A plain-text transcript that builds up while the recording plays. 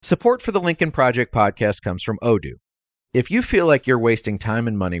Support for the Lincoln Project podcast comes from Odoo. If you feel like you're wasting time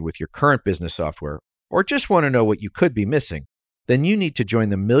and money with your current business software, or just want to know what you could be missing, then you need to join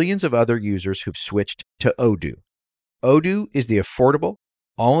the millions of other users who've switched to Odoo. Odoo is the affordable,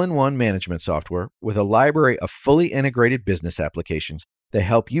 all-in-one management software with a library of fully integrated business applications that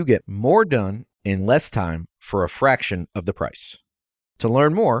help you get more done in less time for a fraction of the price. To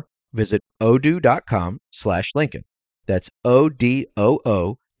learn more, visit odoo.com/Lincoln. That's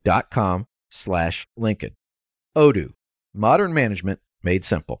odoo.com/Lincoln. Odoo, modern management made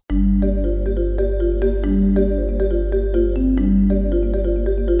simple.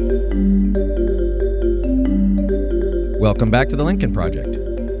 Welcome back to the Lincoln Project.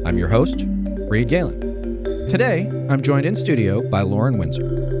 I'm your host, Reed Galen. Today, I'm joined in studio by Lauren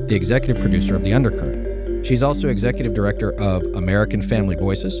Windsor, the executive producer of The Undercurrent. She's also executive director of American Family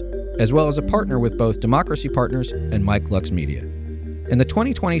Voices, as well as a partner with both Democracy Partners and Mike Lux Media. In the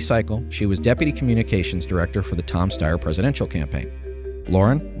 2020 cycle, she was deputy communications director for the Tom Steyer presidential campaign.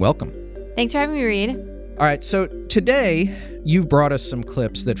 Lauren, welcome. Thanks for having me, Reed. All right, so today you've brought us some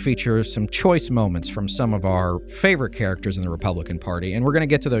clips that feature some choice moments from some of our favorite characters in the Republican Party, and we're going to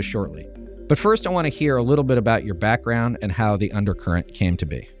get to those shortly. But first, I want to hear a little bit about your background and how The Undercurrent came to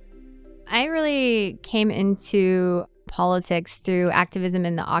be. I really came into politics through activism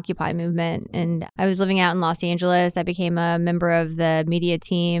in the Occupy movement. And I was living out in Los Angeles. I became a member of the media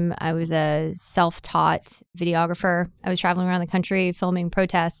team. I was a self-taught videographer. I was traveling around the country filming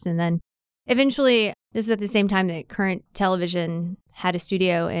protests. And then eventually, this was at the same time that Current Television had a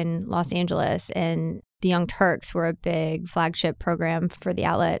studio in Los Angeles. And the Young Turks were a big flagship program for the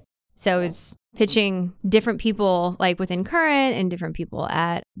outlet. So I was pitching different people like within Current and different people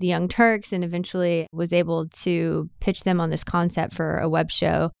at the Young Turks, and eventually was able to pitch them on this concept for a web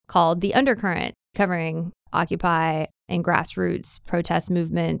show called The Undercurrent, covering Occupy and grassroots protest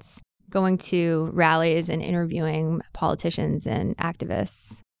movements, going to rallies and interviewing politicians and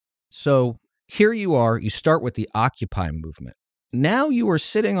activists. So here you are, you start with the Occupy movement. Now you are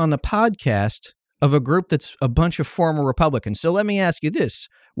sitting on the podcast of a group that's a bunch of former Republicans. So let me ask you this.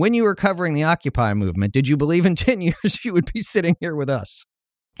 When you were covering the Occupy movement, did you believe in 10 years you would be sitting here with us?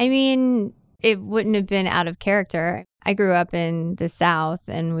 I mean, it wouldn't have been out of character. I grew up in the South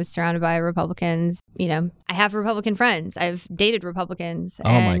and was surrounded by Republicans. You know, I have Republican friends. I've dated Republicans.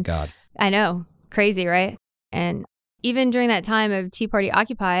 Oh my God. I know. Crazy, right? And even during that time of Tea Party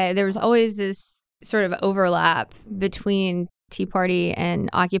Occupy, there was always this sort of overlap between Tea Party and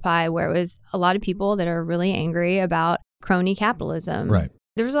Occupy, where it was a lot of people that are really angry about crony capitalism. Right.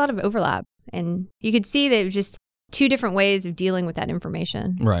 There was a lot of overlap, and you could see that it was just two different ways of dealing with that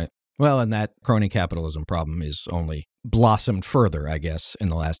information. Right. Well, and that crony capitalism problem is only blossomed further, I guess, in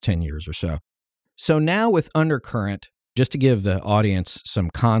the last 10 years or so. So now with Undercurrent, just to give the audience some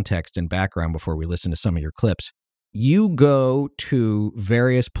context and background before we listen to some of your clips, you go to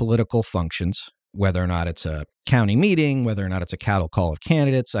various political functions, whether or not it's a county meeting, whether or not it's a cattle call of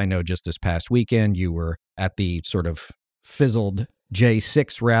candidates. I know just this past weekend you were at the sort of fizzled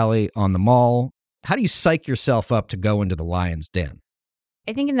J6 rally on the Mall. How do you psych yourself up to go into the lion's den?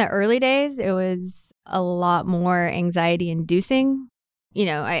 I think in the early days, it was a lot more anxiety inducing. You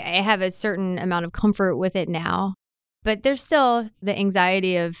know, I have a certain amount of comfort with it now, but there's still the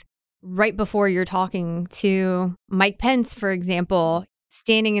anxiety of right before you're talking to Mike Pence, for example,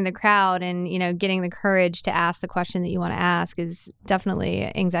 standing in the crowd and, you know, getting the courage to ask the question that you want to ask is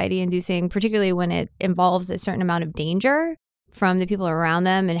definitely anxiety inducing, particularly when it involves a certain amount of danger from the people around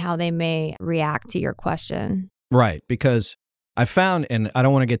them and how they may react to your question. Right, because I found, and I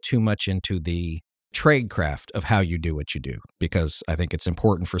don't want to get too much into the tradecraft of how you do what you do, because I think it's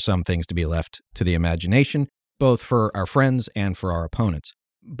important for some things to be left to the imagination, both for our friends and for our opponents.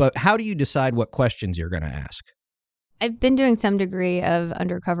 But how do you decide what questions you're going to ask? I've been doing some degree of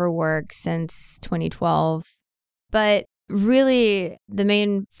undercover work since 2012, but really the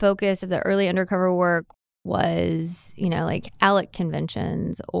main focus of the early undercover work was, you know, like ALEC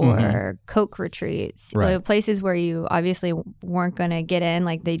conventions or Coke retreats, Right. Places where you obviously weren't going to get in,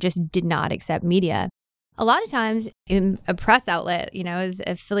 like they just did not accept media. A lot of times in a press outlet, you know, is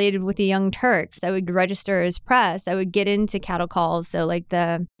affiliated with the Young Turks. I would register as press. I would get into cattle calls. So like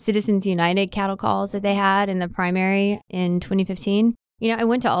the Citizens United cattle calls that they had in the primary in 2015. You know, I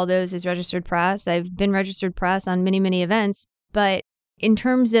went to all those as registered press. I've been registered press on many, many events. But in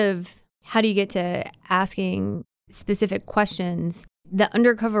terms of how do you get to asking specific questions, the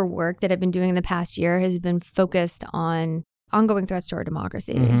undercover work that I've been doing in the past year has been focused on ongoing threats to our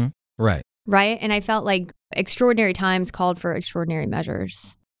democracy. Right. Right. And I felt like extraordinary times called for extraordinary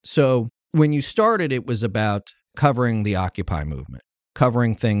measures. So when you started, it was about covering the Occupy movement.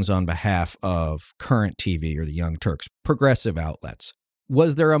 covering things on behalf of Current TV or the Young Turks, progressive outlets.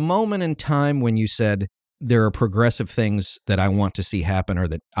 Was there a moment in time when you said, there are progressive things that I want to see happen or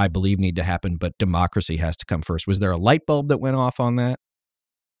that I believe need to happen, but democracy has to come first? Was there a light bulb that went off on that?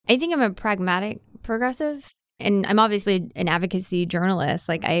 I think I'm a pragmatic progressive, and I'm obviously an advocacy journalist.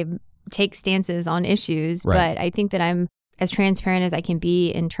 Like, I take stances on issues, Right. but I think that I'm as transparent as I can be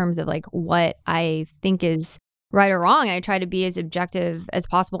in terms of like what I think is right or wrong. And I try to be as objective as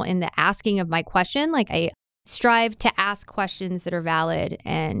possible in the asking of my question. Like, I strive to ask questions that are valid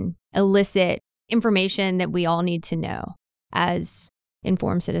and elicit information that we all need to know as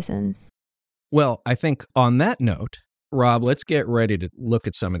informed citizens. Well, I think on that note, Rob, let's get ready to look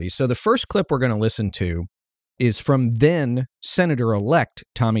at some of these. So the first clip we're going to listen to is from then Senator-elect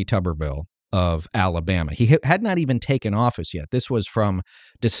Tommy Tuberville of Alabama. He had not even taken office yet. This was from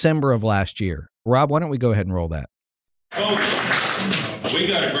December of last year. Rob, why don't we go ahead and roll that? Folks, we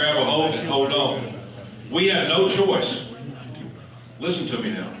got to grab a hold and hold on. We have no choice. Listen to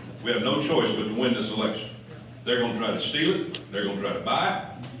me now. We have no choice but to win this election. They're going to try to steal it. They're going to try to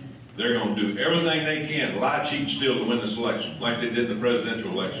buy it. They're going to do everything they can, lie, cheat, and steal to win this election, like they did in the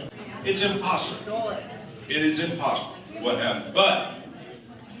presidential election. It's impossible. It is impossible what happened. But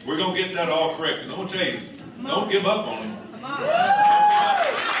we're going to get that all corrected. I'm going to tell you, don't give up on it.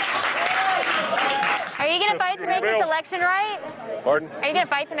 Are you going to fight to make this election right? Pardon? Are you going to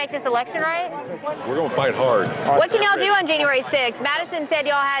fight to make this election right? We're going to fight hard. What can y'all do on January 6th? Madison said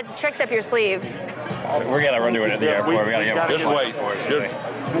y'all had tricks up your sleeve. We're going to run to it at the airport. We got to get Just wait.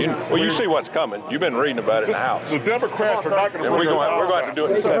 You see what's coming. You've been reading about it in the House. The Democrats are not going to. And we're going to have to do it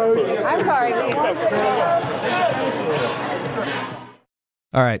in the Senate. I'm sorry.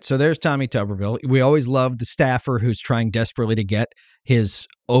 All right, so there's Tommy Tuberville. We always love the staffer who's trying desperately to get his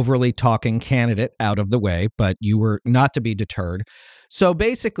overly talking candidate out of the way, but you were not to be deterred. So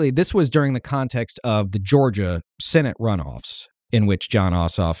basically, this was during the context of the Georgia Senate runoffs, in which John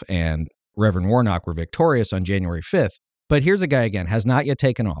Ossoff and Reverend Warnock were victorious on January 5th. But here's a guy, again, has not yet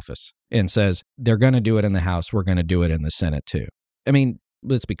taken office and says, they're going to do it in the House. We're going to do it in the Senate, too. I mean,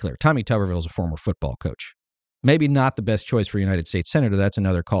 let's be clear. Tommy Tuberville is a former football coach. Maybe not the best choice for United States Senator. That's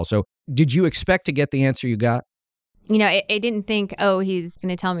another call. So did you expect to get the answer you got? You know, I didn't think, oh, he's going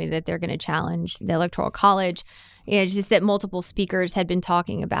to tell me that they're going to challenge the Electoral College. It's just that multiple speakers had been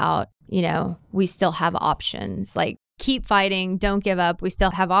talking about, you know, we still have options. Like, keep fighting, don't give up. We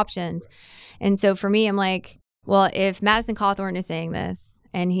still have options. And so for me, I'm like, well, if Madison Cawthorn is saying this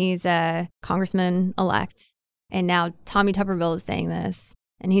and he's a congressman-elect, and now Tommy Tuberville is saying this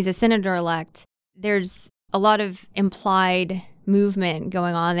and he's a senator-elect, there's a lot of implied movement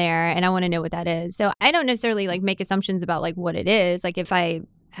going on there, and I want to know what that is. So I don't necessarily like make assumptions about like what it is. Like, if I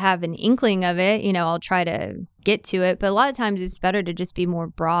have an inkling of it, you know, I'll try to get to it. But a lot of times it's better to just be more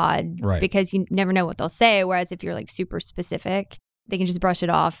broad, Right, because you never know what they'll say. Whereas if you're like super specific, they can just brush it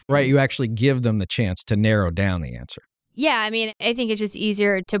off. Right. You actually give them the chance to narrow down the answer. Yeah. I mean, I think it's just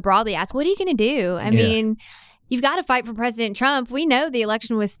easier to broadly ask, what are you going to do? I mean, you've got to fight for President Trump. We know the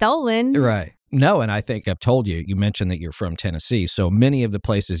election was stolen. Right. No, and I think I've told you, you mentioned that you're from Tennessee. So many of the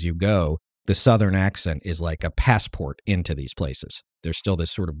places you go, the Southern accent is like a passport into these places. There's still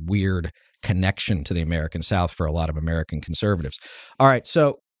this sort of weird connection to the American South for a lot of American conservatives. All right,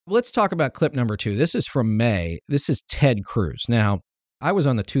 so let's talk about clip number 2. This is from May. This is Ted Cruz. Now, I was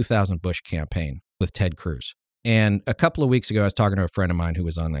on the 2000 Bush campaign with Ted Cruz. And a couple of weeks ago, I was talking to a friend of mine who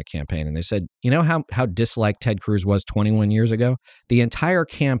was on that campaign, and they said, you know how disliked Ted Cruz was 21 years ago? The entire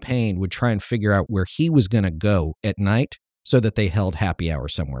campaign would try and figure out where he was going to go at night so that they held happy hour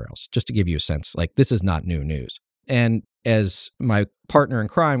somewhere else, just to give you a sense. Like, this is not new news. And as my partner in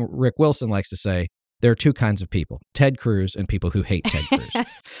crime, Rick Wilson, likes to say, there are two kinds of people, Ted Cruz and people who hate Ted Cruz.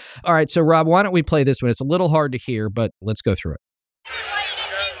 All right, so Rob, why don't we play this one? It's a little hard to hear, but let's go through it. Why you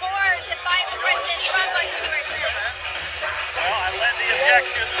didn't do more to fight for President Trump on January 6th? Well, I led the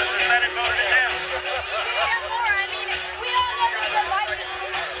objections, but the Senate voted it down. Therefore, I mean, we all know that Joe Biden didn't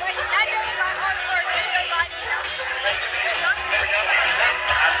win this election. I know about hard work that Joe Biden did.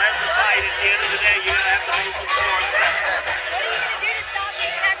 I meant to fight. At the end of the day, you're going to have to make some choice. What are you going to do to stop the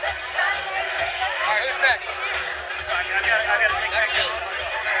attacks on the sun? All right, who's next? I got to take that down.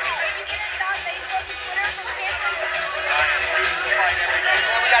 Are you going to stop Facebook and Twitter from canceling the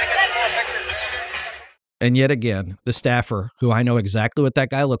We got to get some more pictures. And yet again, the staffer, who I know exactly what that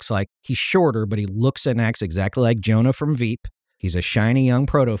guy looks like, he's shorter, but he looks and acts exactly like Jonah from Veep. He's a shiny young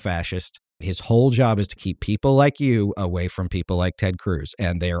proto-fascist. His whole job is to keep people like you away from people like Ted Cruz,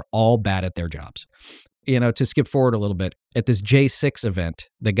 and they are all bad at their jobs. You know, to skip forward a little bit, at this J6 event,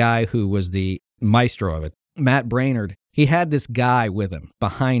 the guy who was the maestro of it, Matt Braynard, He had this guy with him,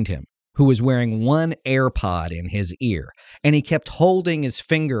 behind him, who was wearing one AirPod in his ear, and he kept holding his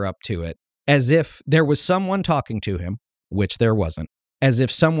finger up to it as if there was someone talking to him, which there wasn't, as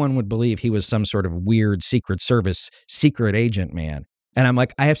if someone would believe he was some sort of weird Secret Service secret agent man. And I'm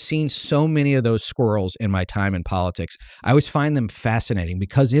like, I have seen so many of those squirrels in my time in politics. I always find them fascinating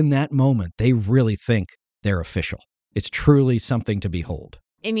because in that moment, they really think they're official. It's truly something to behold.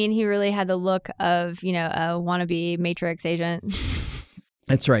 I mean, he really had the look of, a wannabe Matrix agent.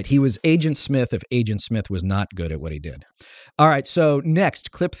 That's right. He was Agent Smith if Agent Smith was not good at what he did. All right. So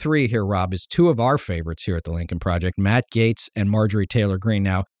next, clip 3 here, Rob, is 2 of our favorites here at the Lincoln Project, Matt Gaetz and Marjorie Taylor Greene.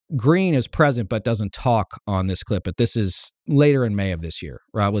 Now, Greene is present but doesn't talk on this clip, but this is later in May of this year.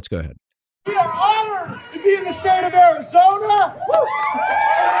 Rob, let's go ahead. We are honored to be in the state of Arizona.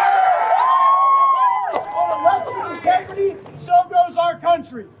 On election integrity, so goes our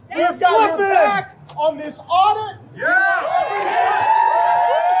country. We've got your back on this audit.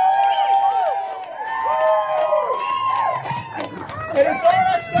 And it's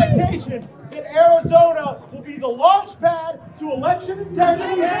our expectation that Arizona will be the launch pad to election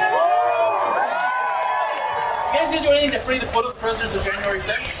integrity. You guys gonna do anything to free the political prisoners of January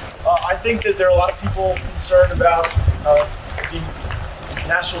 6th? I think that there are a lot of people concerned about the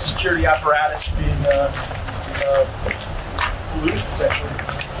national security apparatus being polluted potentially.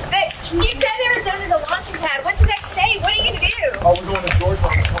 But you said Arizona's a launching pad. What's the next state? What are you going to do? We're going to Georgia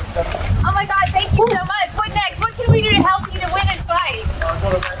on the 27th. Oh my God, thank you so much. What next? What can we do to help you to win this fight? Going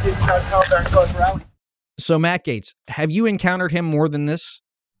to Matt Gaetz' rally. So Matt Gaetz, have you encountered him more than this?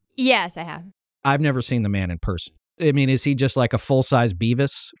 Yes, I have. I've never seen the man in person. I mean, is he just like a full-size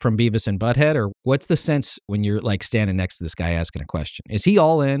Beavis from Beavis and Butthead? Or what's the sense when you're like standing next to this guy asking a question? Is he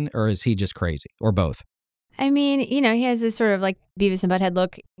all in or is he just crazy or both? I mean, he has this sort of like Beavis and Butthead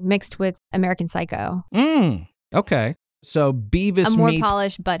look mixed with American Psycho. Okay. So Beavis a more meets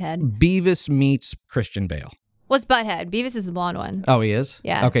polished Butthead. Beavis meets Christian Bale. What's Butthead? Beavis is the blonde one. Oh, he is?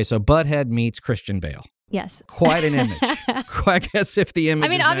 Yeah. Okay, so Butthead meets Christian Bale. Yes. Quite an image. I guess if the image I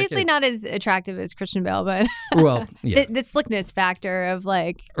mean, is obviously not as attractive as Christian Bale, but well, yeah. the slickness factor of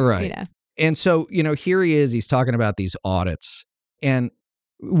like, right. And so, here he is, he's talking about these audits. And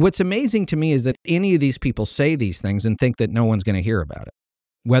what's amazing to me is that any of these people say these things and think that no one's going to hear about it,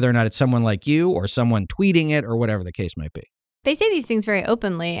 whether or not it's someone like you or someone tweeting it or whatever the case might be. They say these things very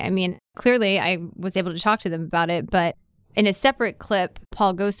openly. I mean, clearly I was able to talk to them about it, but in a separate clip,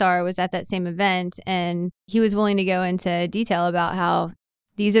 Paul Gosar was at that same event and he was willing to go into detail about how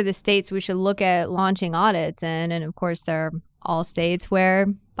these are the states we should look at launching audits in. And of course, they're all states where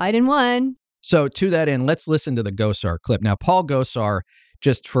Biden won. So to that end, let's listen to the Gosar clip. Now, Paul Gosar,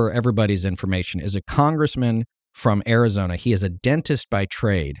 just for everybody's information, is a congressman from Arizona. He is a dentist by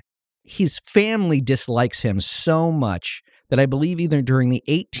trade. His family dislikes him so much that I believe either during the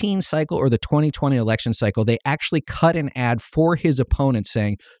 2018 cycle or the 2020 election cycle, they actually cut an ad for his opponent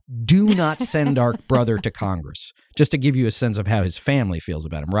saying, do not send our brother to Congress, just to give you a sense of how his family feels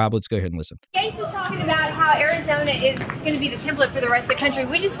about him. Rob, let's go ahead and listen. Gaetz was talking about how Arizona is going to be the template for the rest of the country.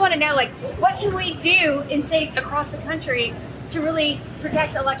 We just want to know, what can we do in states across the country to really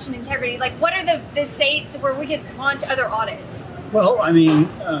protect election integrity? What are the states where we could launch other audits? Well, I mean,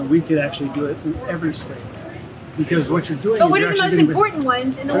 we could actually do it in every state. Because what you're doing but what are the most important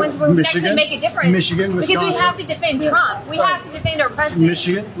ones and the ones where we can actually make a difference? Michigan, Wisconsin. Because we have to defend Trump. We have to defend our president.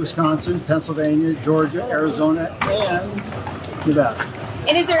 Michigan, Wisconsin, Pennsylvania, Georgia, Arizona, and Nevada.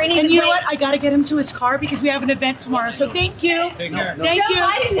 And is there any? And you know what? I got to get him to his car because we have an event tomorrow. So thank you. Take care. Thank you. Joe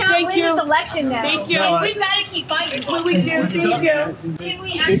Biden now win this election now. Thank you. And we've got to keep fighting. We do. Thank you. Can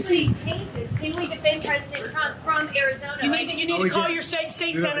we actually change this? Can we defend President Trump from Arizona? You need to call your state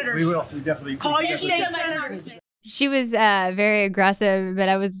senators. We will. We definitely. Call your state senators. She was very aggressive, but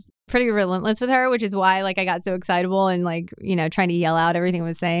I was pretty relentless with her, which is why I got so excitable and trying to yell out everything I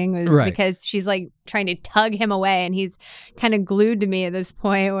was saying was right. Because she's trying to tug him away and he's kind of glued to me at this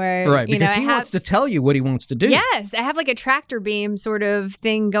point where right because he wants to tell you what he wants to do. Yes, I have a tractor beam sort of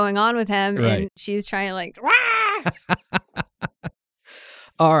thing going on with him right. And she's trying to Rah!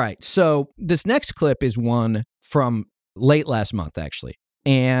 All right, so this next clip is one from late last month actually,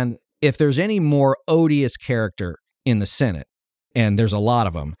 and if there's any more odious character in the Senate, and there's a lot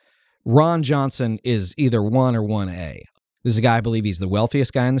of them, Ron Johnson is either 1 or 1A. This is a guy, I believe he's the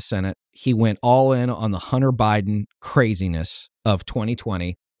wealthiest guy in the Senate. He went all in on the Hunter Biden craziness of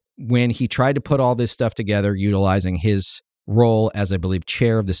 2020 when he tried to put all this stuff together utilizing his role as, I believe,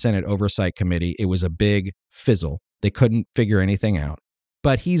 chair of the Senate Oversight Committee. It was a big fizzle. They couldn't figure anything out.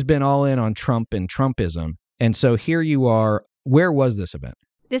 But he's been all in on Trump and Trumpism. And so here you are. Where was this event?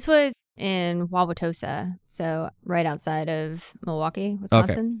 This was in Wauwatosa, so right outside of Milwaukee,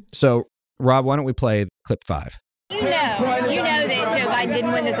 Wisconsin. Okay. So, Rob, why don't we play clip 5? You know that Joe Biden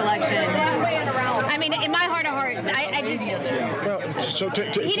didn't win this election. I mean, in my heart of hearts, I just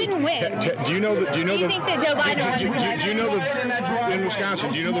he didn't win. Do you know that? Do you think that Joe Biden won this election? Do you know in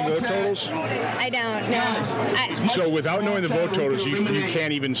Wisconsin? Do you know the vote totals? I don't know. So without knowing the vote totals, you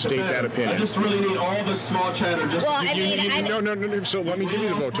can't even state that opinion. I just really need all the small chatter. Well, I mean, no. So let me give you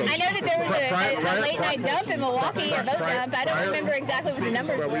the vote totals. I know that there was a late night dump in Milwaukee, a vote dump. I don't remember exactly what the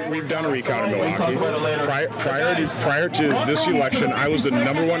numbers were. We've done a recount in Milwaukee. Prior to this election, I was the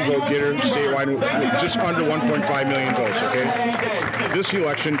number one vote getter statewide, with just under 1.5 million votes. Okay. This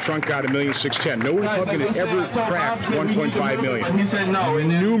election, Trump got 1,610,000. No Republican had ever cracked 1.5 million. He said no.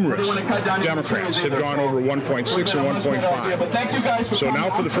 Numerous Democrats have gone over 1.6 and 1.5. So now,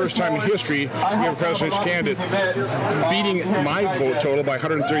 for the first time in history, we have a presidential candidate beating my vote total by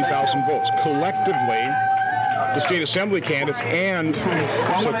 130,000 votes. Collectively, the state assembly candidates and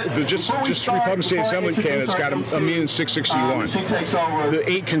just Republican state assembly candidates got 1,661,000.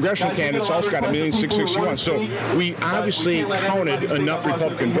 The 8 congressional candidates also got 1,661,000. So we obviously counted enough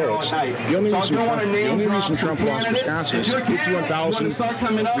Republican votes. The only reason Trump lost Wisconsin is 51,000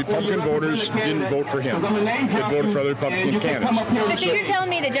 Republican voters didn't vote for him. They voted for other Republican candidates. So you're telling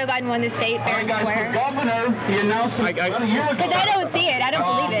me that Joe Biden won this state fair and square? Because I don't see it. I don't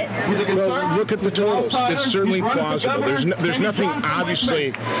believe it. Well, look at the totals. It's certainly plausible. There's nothing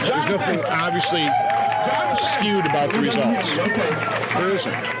obviously skewed about the results. There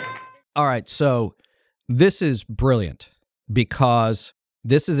isn't. All right, so this is brilliant because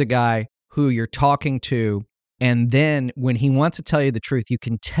this is a guy who you're talking to, and then when he wants to tell you the truth, you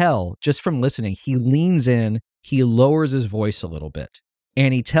can tell just from listening, he leans in, he lowers his voice a little bit,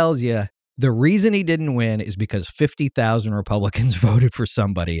 and he tells you the reason he didn't win is because 50,000 Republicans voted for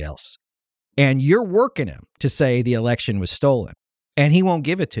somebody else. And you're working him to say the election was stolen, and he won't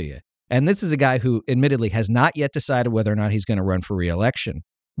give it to you. And this is a guy who admittedly has not yet decided whether or not he's going to run for re-election.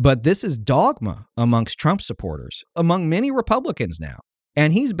 But this is dogma amongst Trump supporters, among many Republicans now.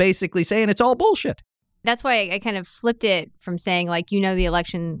 And he's basically saying it's all bullshit. That's why I kind of flipped it from saying, like, the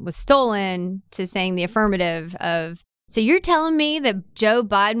election was stolen to saying the affirmative of, so you're telling me that Joe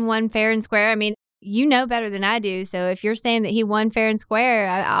Biden won fair and square? I mean, you know better than I do. So if you're saying that he won fair and square,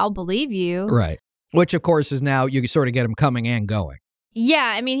 I'll believe you. Right. Which, of course, is now you sort of get him coming and going.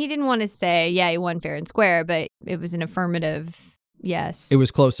 Yeah. I mean, he didn't want to say, yeah, he won fair and square, but it was an affirmative yes. It was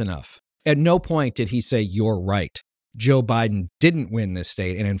close enough. At no point did he say, you're right. Joe Biden didn't win this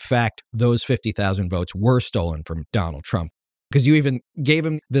state. And in fact, those 50,000 votes were stolen from Donald Trump. Because you even gave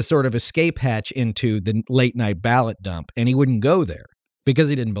him the sort of escape hatch into the late night ballot dump, and he wouldn't go there. Because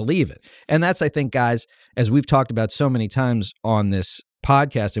he didn't believe it. And that's, I think, guys, as we've talked about so many times on this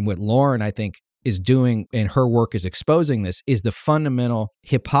podcast, and what Lauren, I think, is doing and her work is exposing this, is the fundamental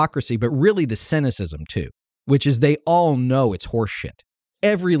hypocrisy, but really the cynicism too, which is they all know it's horseshit.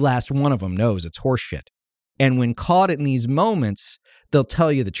 Every last one of them knows it's horseshit. And when caught in these moments, they'll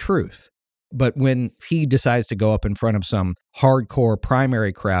tell you the truth. But when he decides to go up in front of some hardcore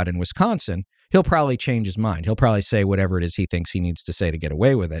primary crowd in Wisconsin, he'll probably change his mind. He'll probably say whatever it is he thinks he needs to say to get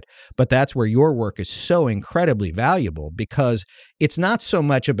away with it. But that's where your work is so incredibly valuable, because it's not so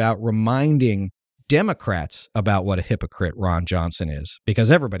much about reminding Democrats about what a hypocrite Ron Johnson is,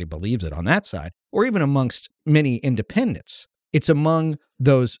 because everybody believes it on that side, or even amongst many independents. It's among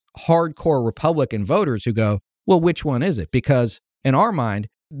those hardcore Republican voters who go, well, which one is it? Because in our mind,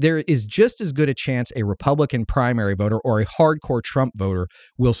 there is just as good a chance a Republican primary voter or a hardcore Trump voter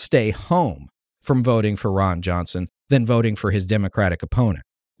will stay home from voting for Ron Johnson than voting for his Democratic opponent,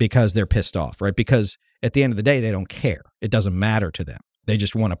 because they're pissed off, right? Because at the end of the day, they don't care. It doesn't matter to them. They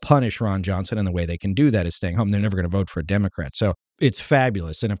just want to punish Ron Johnson, and the way they can do that is staying home. They're never going to vote for a Democrat. So it's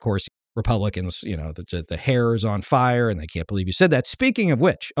fabulous. And of course, Republicans, the hair is on fire and they can't believe you said that. Speaking of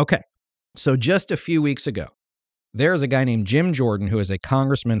which, okay, so just a few weeks ago, there's a guy named Jim Jordan who is a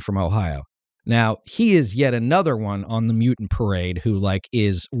congressman from Ohio. Now, he is yet another one on the mutant parade who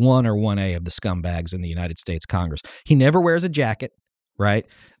is 1 or 1A of the scumbags in the United States Congress. He never wears a jacket, right?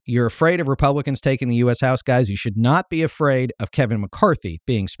 You're afraid of Republicans taking the U.S. House, guys. You should not be afraid of Kevin McCarthy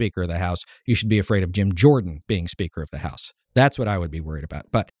being Speaker of the House. You should be afraid of Jim Jordan being Speaker of the House. That's what I would be worried about.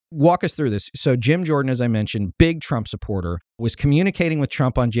 But walk us through this. So Jim Jordan, as I mentioned, big Trump supporter, was communicating with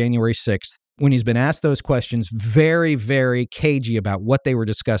Trump on January 6th. When he's been asked those questions, very, very cagey about what they were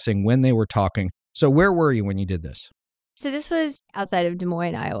discussing, when they were talking. So where were you when you did this? So this was outside of Des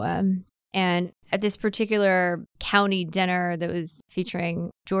Moines, Iowa. And at this particular county dinner that was featuring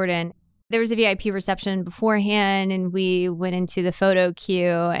Jordan, There was a VIP reception beforehand, and we went into the photo queue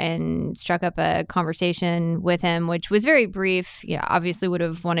and struck up a conversation with him, which was very brief. Obviously would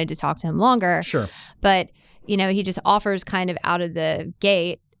have wanted to talk to him longer. Sure. But, he just offers kind of out of the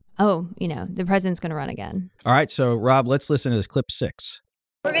gate, the president's going to run again. All right. So, Rob, let's listen to this clip 6.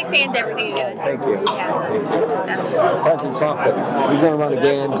 We're big fans of everything you're doing. Thank you. Yeah. President Trump said he's going to run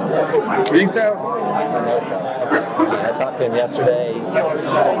again. You think so? I know so. I talked to him yesterday. He's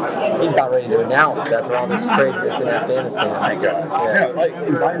about ready to announce after all this craziness in Afghanistan. Thank God. Yeah, like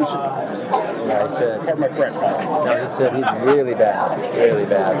Biden should. Yeah, he said. Part of my friend. No, he said he's really bad. Really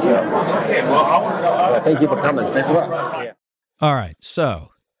bad. So, thank you for coming. Thanks a lot. Yeah. All right. So,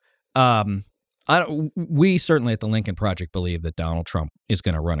 we certainly at the Lincoln Project believe that Donald Trump is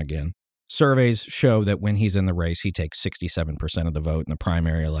going to run again. Surveys show that when he's in the race, he takes 67% of the vote in the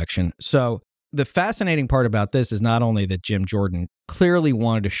primary election. So the fascinating part about this is not only that Jim Jordan clearly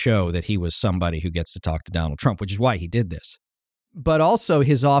wanted to show that he was somebody who gets to talk to Donald Trump, which is why he did this, but also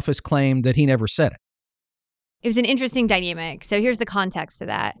his office claimed that he never said it. It was an interesting dynamic. So here's the context to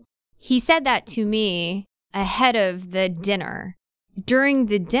that. He said that to me ahead of the dinner. During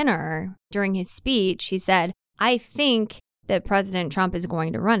the dinner, during his speech, he said, I think that President Trump is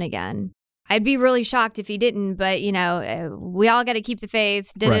going to run again. I'd be really shocked if he didn't, but, we all got to keep the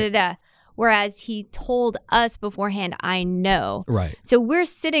faith, da-da-da-da. Whereas he told us beforehand, I know. Right. So we're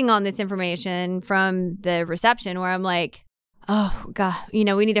sitting on this information from the reception where I'm like, oh, God, we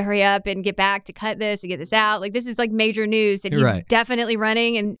need to hurry up and get back to cut this and get this out. Like, this is like major news that he's definitely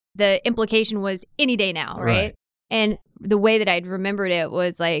running. And the implication was any day now, right? And the way that I'd remembered it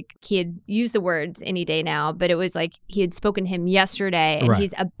was like he had used the words any day now, but it was like he had spoken to him yesterday and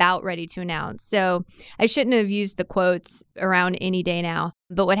he's about ready to announce. So I shouldn't have used the quotes around any day now.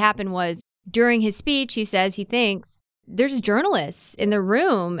 But what happened was during his speech, he says he thinks there's journalists in the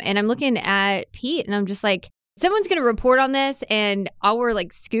room. And I'm looking at Pete and I'm just like, someone's going to report on this and our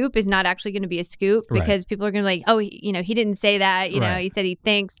scoop is not actually going to be a scoop because people are going to be like, oh, he didn't say that. He said he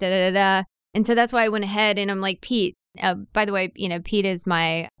thinks, da-da-da-da. And so that's why I went ahead and I'm like, Pete, by the way, Pete is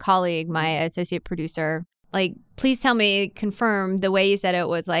my colleague, my associate producer. Like, please tell me, confirm the way you said it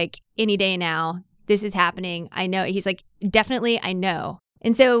was like any day now. This is happening. I know. He's like, definitely, I know.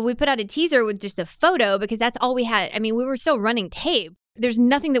 And so we put out a teaser with just a photo because that's all we had. I mean, we were still running tape. There's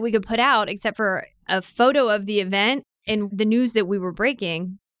nothing that we could put out except for a photo of the event and the news that we were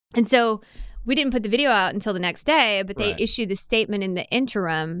breaking. And so we didn't put the video out until the next day, but they issued the statement in the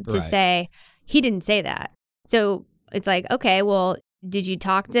interim to say he didn't say that. So it's like, okay, well, did you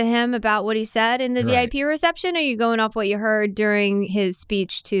talk to him about what he said in the VIP reception? Or are you going off what you heard during his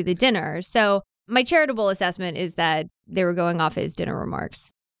speech to the dinner? So my charitable assessment is that they were going off his dinner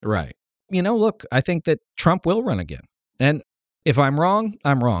remarks. Right. Look, I think that Trump will run again. And if I'm wrong,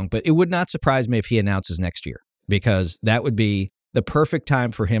 I'm wrong. But it would not surprise me if he announces next year, because that would be the perfect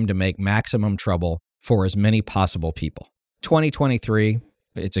time for him to make maximum trouble for as many possible people. 2023,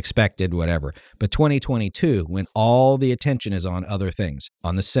 it's expected, whatever. But 2022, when all the attention is on other things,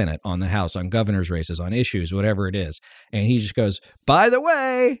 on the Senate, on the House, on governor's races, on issues, whatever it is. And he just goes, by the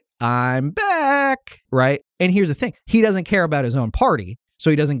way, I'm back, right? And here's the thing. He doesn't care about his own party, so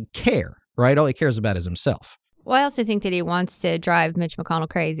he doesn't care, right? All he cares about is himself. Well, I also think that he wants to drive Mitch McConnell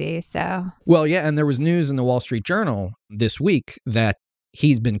crazy, so. Well, yeah, and there was news in the Wall Street Journal this week that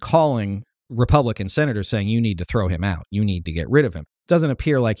he's been calling Republican senators saying, you need to throw him out. You need to get rid of him. Doesn't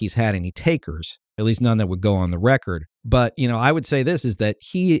appear like he's had any takers, at least none that would go on the record. But, I would say this is that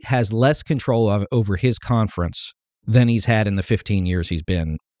he has less control over his conference than he's had in the 15 years he's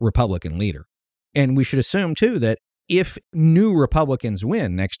been Republican leader. And we should assume, too, that if new Republicans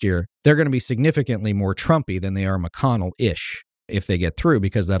win next year, they're going to be significantly more Trumpy than they are McConnell-ish if they get through,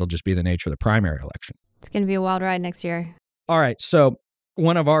 because that'll just be the nature of the primary election. It's going to be a wild ride next year. All right. So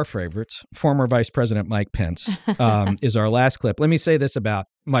one of our favorites, former Vice President Mike Pence, is our last clip. Let me say this about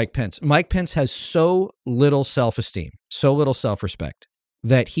Mike Pence. Mike Pence has so little self-esteem, so little self-respect,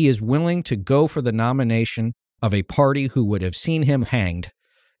 that he is willing to go for the nomination of a party who would have seen him hanged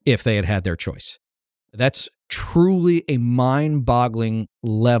if they had had their choice. That's truly a mind-boggling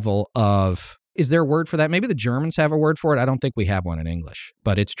level of, is there a word for that? Maybe the Germans have a word for it. I don't think we have one in English,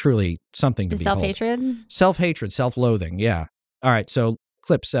 but it's truly something to behold. Self-hatred? Self-hatred, self-loathing, yeah. All right, so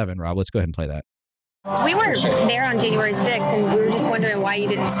clip 7, Rob, let's go ahead and play that. We were there on January 6th, and we were just wondering why you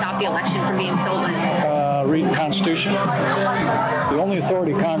didn't stop the election from being stolen. Read the Constitution. The only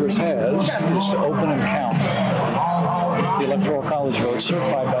authority Congress has is to open and count the Electoral College votes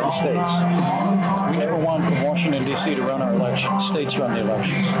certified by the states. We never wanted Washington, D.C. to run our elections. States run the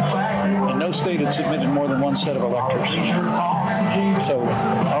elections. And no state had submitted more than one set of electors. So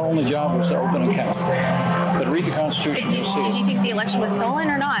our only job was to open and count. But read the Constitution, you'll see Did you think the election was stolen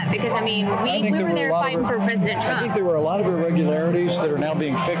or not? Because, I mean, we were there fighting for President Trump. I think there were a lot of irregularities that are now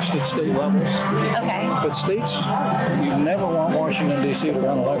being fixed at state levels. Okay. But states, you never want Washington, D.C. to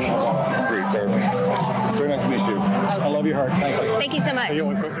run elections. Great, very nice to meet you. I love your heart. Thank you. Thank you so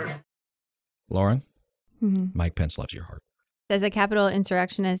much. Lauren, Mm-hmm. Mike Pence loves your heart. As a capital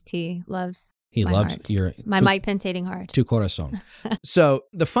insurrectionist, he loves my loves heart. your Mike Pence hating heart. Tu corazón. So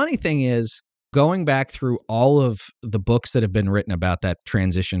the funny thing is, going back through all of the books that have been written about that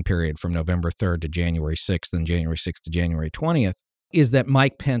transition period from November 3rd to January 6th and January 6th to January 20th, is that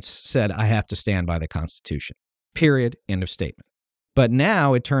Mike Pence said, I have to stand by the Constitution. Period. End of statement. But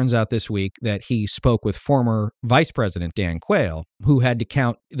now it turns out this week that he spoke with former Vice President Dan Quayle, who had to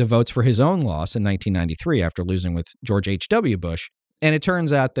count the votes for his own loss in 1993 after losing with George H.W. Bush. And it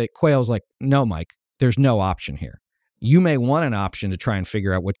turns out that Quayle's like, no, Mike, there's no option here. You may want an option to try and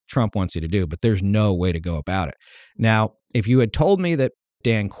figure out what Trump wants you to do, but there's no way to go about it. Now, if you had told me that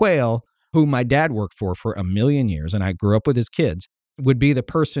Dan Quayle, who my dad worked for a million years, and I grew up with his kids, would be the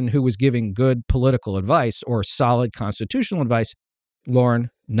person who was giving good political advice or solid constitutional advice, Lauren,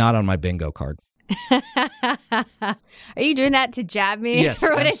 not on my bingo card. Are you doing that to jab me? Yes,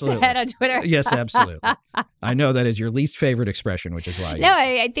 for what absolutely. I said on Twitter? Yes, absolutely. I know that is your least favorite expression, which is why.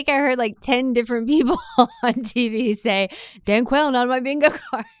 I think I heard like 10 different people on TV say, Dan Quayle, not on my bingo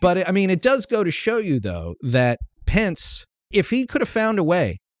card. But I mean, it does go to show you, though, that Pence, if he could have found a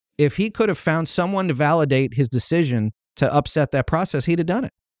way, if he could have found someone to validate his decision to upset that process, he'd have done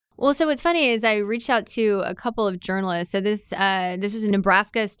it. Well, so what's funny is I reached out to a couple of journalists. So this was a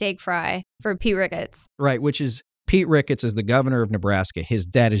Nebraska steak fry for Pete Ricketts. Right, which is Pete Ricketts is the governor of Nebraska. His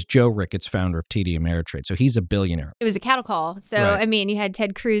dad is Joe Ricketts, founder of TD Ameritrade. So he's a billionaire. It was a cattle call. So, Right. I mean, you had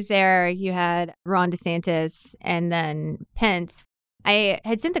Ted Cruz there, you had Ron DeSantis, and then Pence. I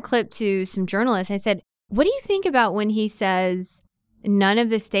had sent the clip to some journalists. I said, what do you think about when he says none of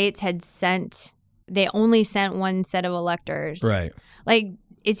the states had they only sent one set of electors? Right. Like,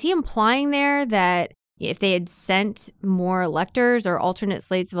 is he implying there that if they had sent more electors or alternate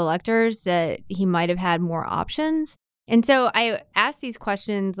slates of electors, that he might have had more options? And so I asked these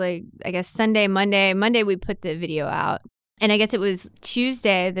questions, like, I guess Sunday, Monday. Monday, we put the video out. And I guess it was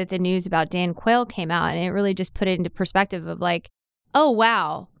Tuesday that the news about Dan Quayle came out. And it really just put it into perspective of like, oh,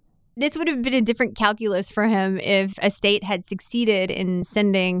 wow. This would have been a different calculus for him if a state had succeeded in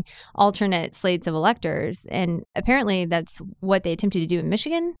sending alternate slates of electors. And apparently that's what they attempted to do in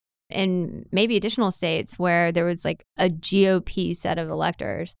Michigan and maybe additional states where there was like a GOP set of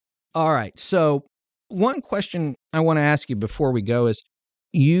electors. All right. So one question I want to ask you before we go is,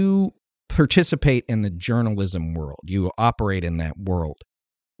 you participate in the journalism world. You operate in that world.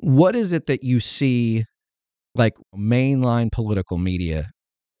 What is it that you see, like mainline political media?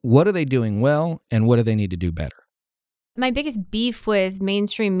 What are they doing well, and what do they need to do better? My biggest beef with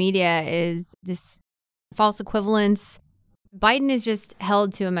mainstream media is this false equivalence. Biden is just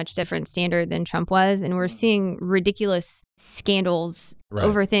held to a much different standard than Trump was, and we're seeing ridiculous scandals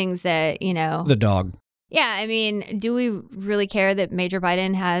over things that, you know. The dog. Yeah, I mean, do we really care that Major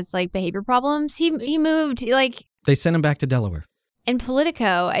Biden has like behavior problems? He moved like. They sent him back to Delaware. And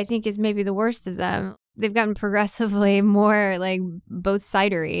Politico, I think, is maybe the worst of them. They've gotten progressively more like both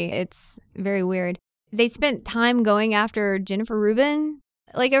sidery. It's very weird. They spent time going after Jennifer Rubin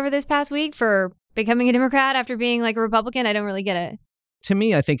like over this past week for becoming a Democrat after being like a Republican. I don't really get it. To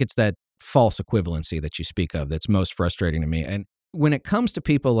me, I think it's that false equivalency that you speak of that's most frustrating to me. And when it comes to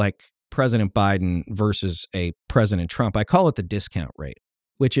people like President Biden versus a President Trump, I call it the discount rate,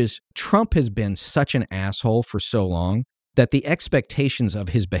 which is Trump has been such an asshole for so long that the expectations of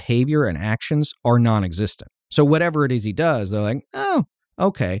his behavior and actions are non-existent. So whatever it is he does, they're like, oh,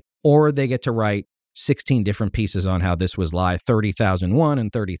 okay. Or they get to write 16 different pieces on how this was lie 30,001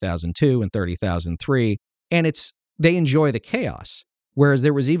 and 30,002 and 30,003. And they enjoy the chaos. Whereas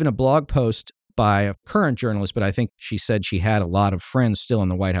there was even a blog post by a current journalist, but I think she said she had a lot of friends still in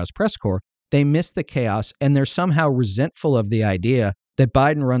the White House press corps. They missed the chaos, and they're somehow resentful of the idea that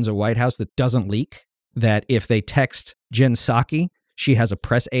Biden runs a White House that doesn't leak, that if they text Jen Psaki, she has a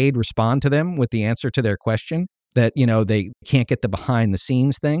press aide respond to them with the answer to their question, that, you know, they can't get the behind the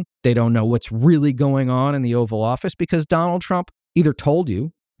scenes thing. They don't know what's really going on in the Oval Office because Donald Trump either told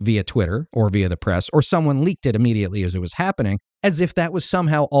you via Twitter or via the press, or someone leaked it immediately as it was happening, as if that was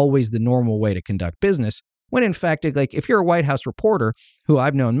somehow always the normal way to conduct business. When in fact, like if you're a White House reporter, who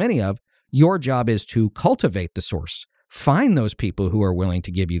I've known many of, your job is to cultivate the source, find those people who are willing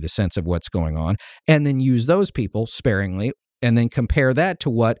to give you the sense of what's going on, and then use those people sparingly, and then compare that to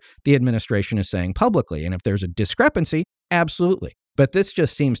what the administration is saying publicly. And if there's a discrepancy, absolutely. But this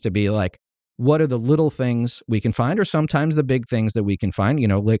just seems to be like, what are the little things we can find, or sometimes the big things that we can find?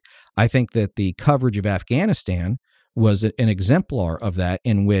 Like I think that the coverage of Afghanistan was an exemplar of that,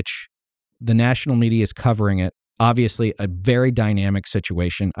 in which the national media is covering it. Obviously, a very dynamic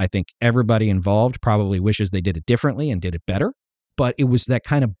situation. I think everybody involved probably wishes they did it differently and did it better, but it was that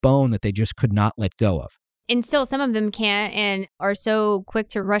kind of bone that they just could not let go of. And still, some of them can't and are so quick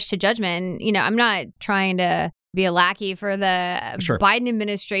to rush to judgment. I'm not trying to be a lackey for the Biden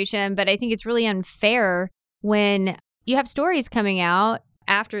administration, but I think it's really unfair when you have stories coming out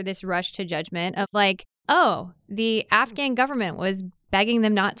after this rush to judgment of like, oh, the Afghan government was begging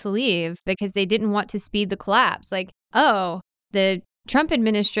them not to leave because they didn't want to speed the collapse. Like, oh, the Trump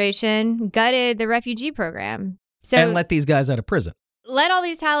administration gutted the refugee program. And let these guys out of prison. Let all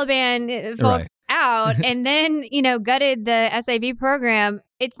these Taliban folks out and then, gutted the SIV program.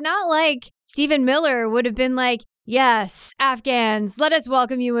 It's not like Stephen Miller would have been like, yes, Afghans, let us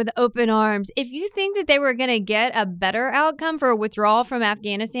welcome you with open arms. If you think that they were going to get a better outcome for a withdrawal from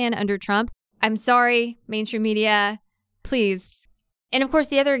Afghanistan under Trump, I'm sorry, mainstream media, please. And of course,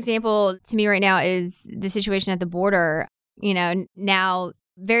 the other example to me right now is the situation at the border. Now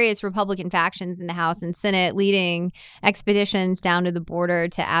various Republican factions in the House and Senate leading expeditions down to the border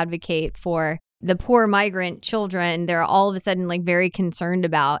to advocate for the poor migrant children they're all of a sudden like very concerned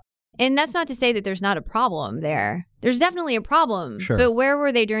about. And that's not to say that there's not a problem there. There's definitely a problem. Sure. But where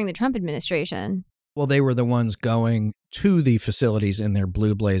were they during the Trump administration? Well, they were the ones going to the facilities in their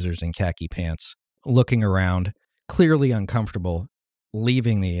blue blazers and khaki pants, looking around, clearly uncomfortable,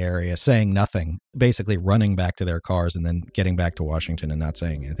 leaving the area, saying nothing, basically running back to their cars and then getting back to Washington and not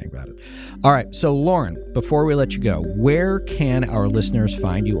saying anything about it. All right. So, Lauren, before we let you go, where can our listeners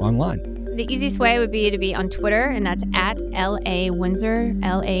find you online? The easiest way would be to be on Twitter, and that's at LA Windsor,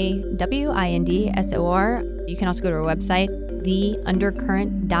 LAWINDSOR. You can also go to our website,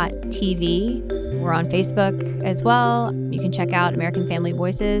 theundercurrent.tv. We're on Facebook as well. You can check out American Family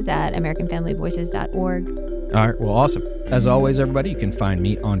Voices at americanfamilyvoices.org. All right. Well, awesome. As always, everybody, you can find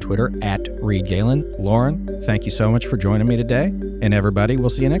me on Twitter at Reed Galen. Lauren, thank you so much for joining me today. And everybody, we'll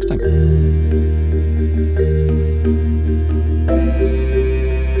see you next time.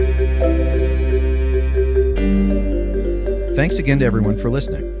 Thanks again to everyone for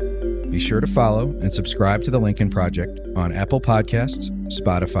listening. Be sure to follow and subscribe to The Lincoln Project on Apple Podcasts,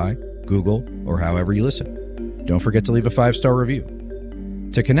 Spotify, Google, or however you listen. Don't forget to leave a 5-star review.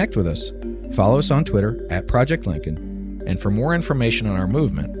 To connect with us, follow us on Twitter at Project Lincoln, and for more information on our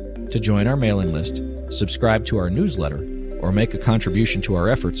movement, to join our mailing list, subscribe to our newsletter, or make a contribution to our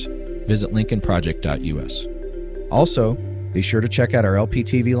efforts, visit lincolnproject.us. Also, be sure to check out our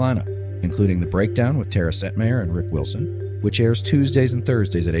LPTV lineup, including The Breakdown with Tara Setmayer and Rick Wilson, which airs Tuesdays and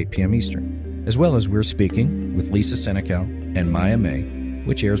Thursdays at 8 p.m. Eastern, as well as We're Speaking with Lisa Senecal and Maya May,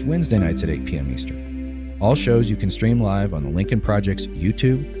 which airs Wednesday nights at 8 p.m. Eastern. All shows you can stream live on the Lincoln Project's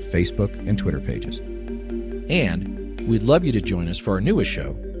YouTube, Facebook, and Twitter pages. And we'd love you to join us for our newest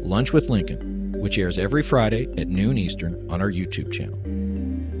show, Lunch with Lincoln, which airs every Friday at noon Eastern on our YouTube channel.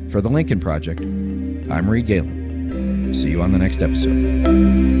 For the Lincoln Project, I'm Reed Galen. See you on the next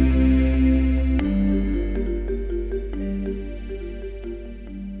episode.